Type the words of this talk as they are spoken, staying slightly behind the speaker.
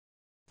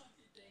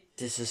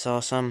This is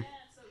awesome.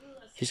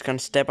 He's gonna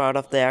step out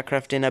of the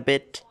aircraft in a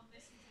bit.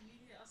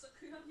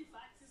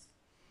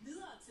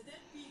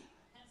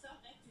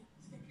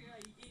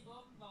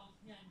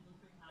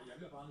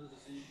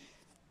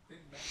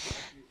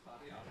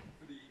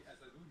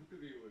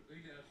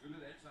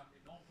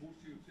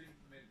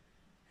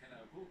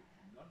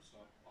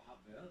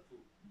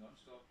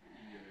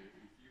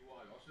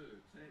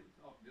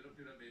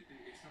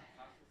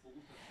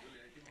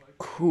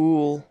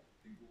 Cool.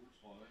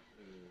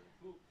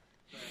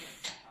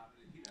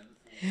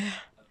 Yeah.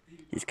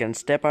 He's gonna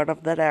step out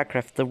of that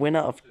aircraft, the winner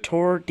of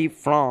Tour de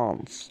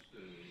France.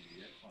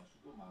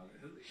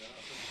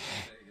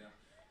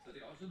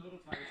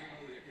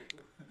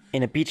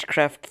 In a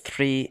Beechcraft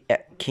 3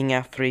 King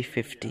Air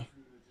 350.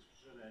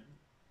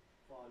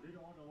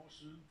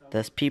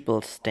 There's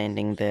people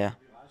standing there.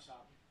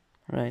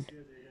 Right.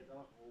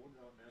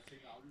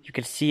 You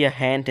can see a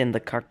hand in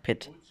the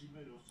cockpit.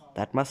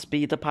 That must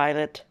be the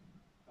pilot.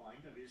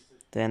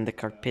 There in the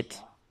cockpit.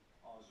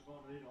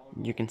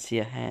 You can see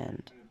a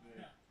hand.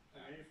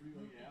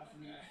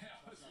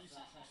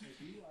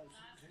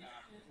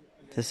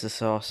 This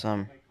is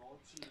awesome.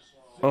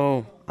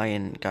 Oh, I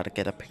gotta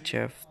get a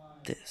picture of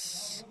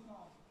this.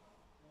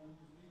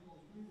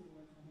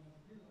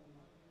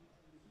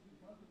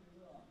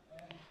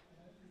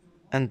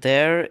 And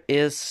there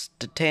is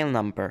the tail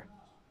number.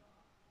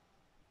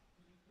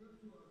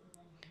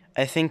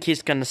 I think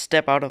he's gonna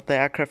step out of the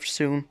aircraft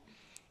soon.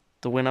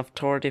 The winner of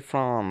Tour de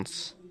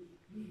France.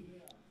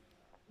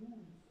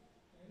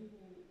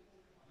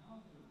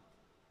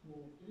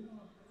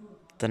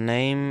 The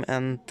name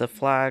and the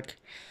flag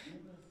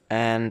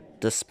and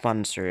the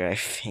sponsor, I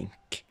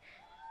think,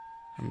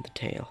 on the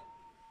tail.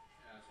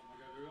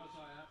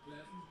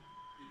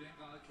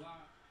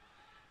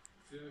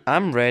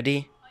 I'm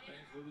ready.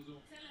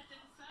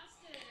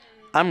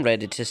 I'm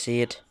ready to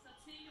see it.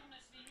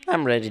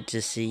 I'm ready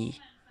to see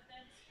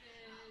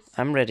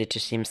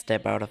him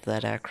step out of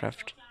that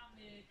aircraft.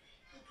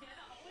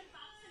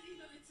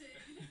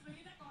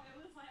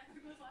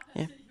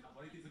 Yeah.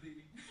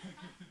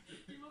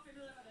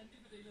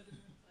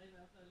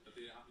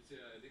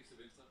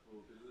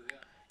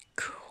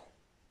 Cool.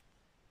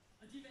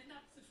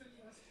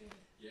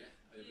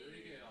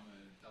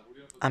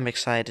 I'm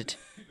excited.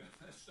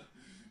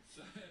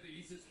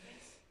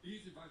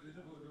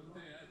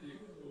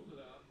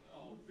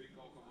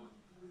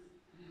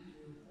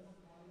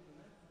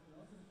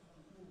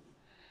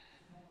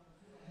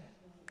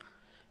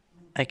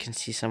 I can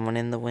see someone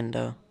in the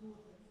window.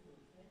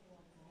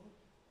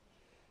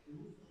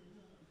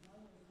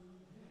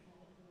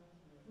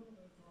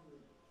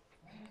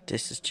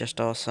 This is just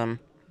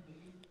awesome.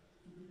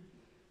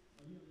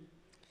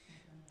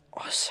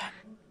 Awesome.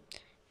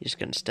 He's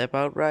gonna step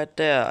out right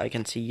there. I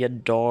can see a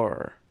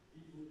door.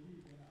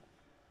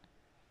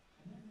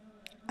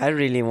 I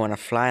really wanna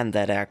fly in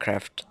that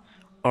aircraft.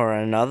 Or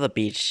another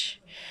Beechcraft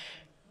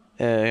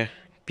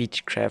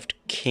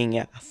King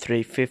Air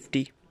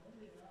 350.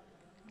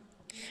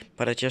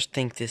 But I just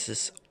think this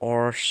is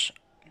awesome.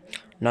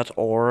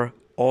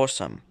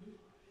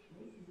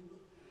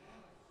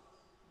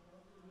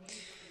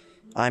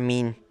 I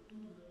mean,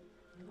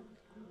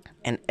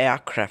 an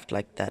aircraft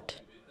like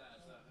that.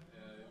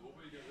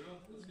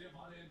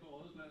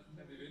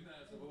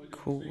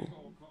 Cool.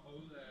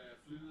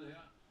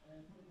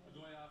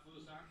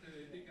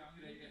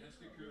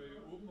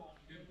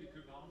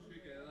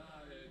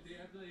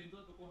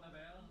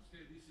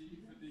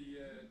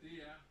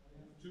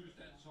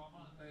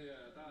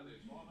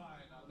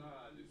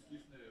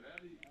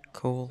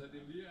 Cool.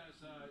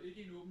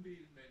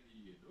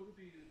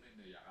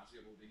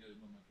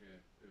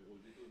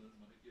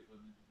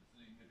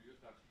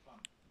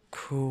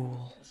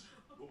 Cool.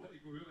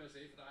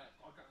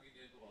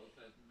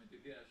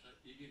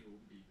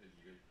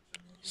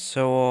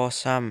 So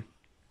awesome.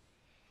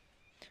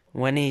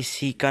 When is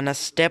he gonna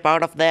step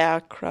out of the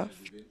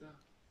aircraft?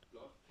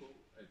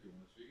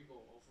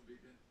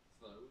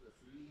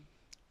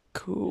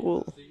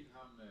 Cool.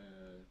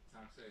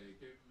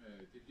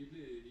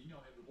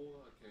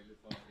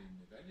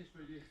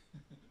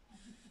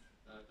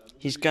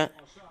 He's gonna...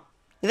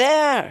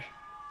 There!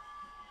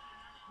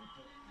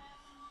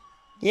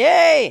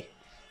 Yay!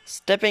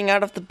 Stepping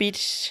out of the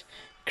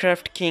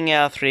Beechcraft King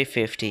Air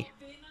 350.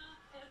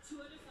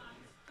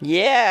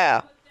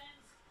 Yeah!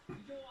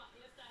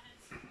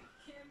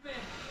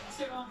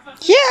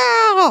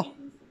 Yeah!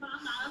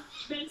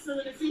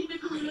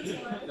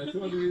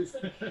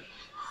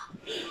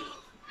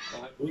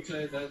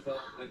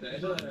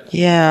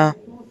 Yeah.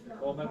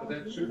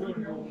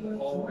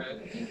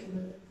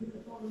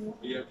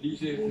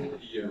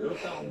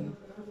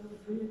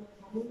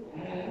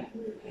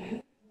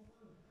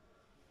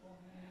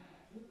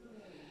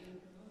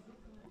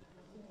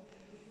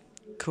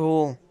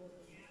 Cool.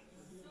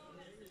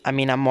 I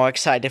mean, I'm more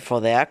excited for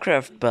the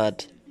aircraft,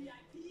 but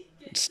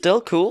it's still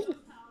cool.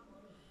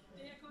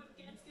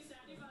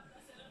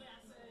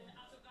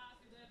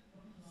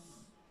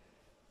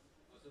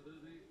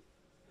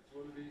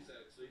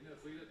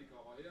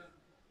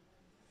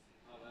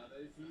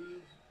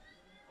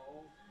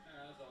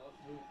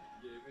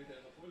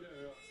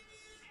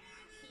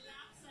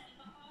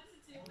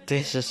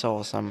 This is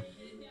awesome.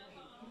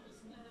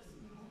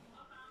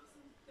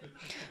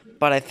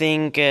 But I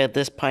think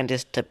this point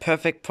is the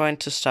perfect point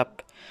to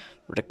stop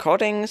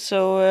recording,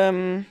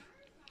 so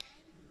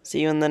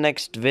see you in the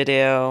next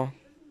video.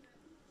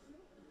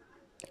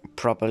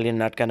 Probably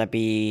not gonna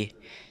be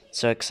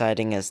so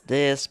exciting as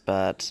this,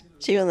 but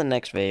see you in the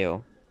next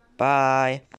video. Bye!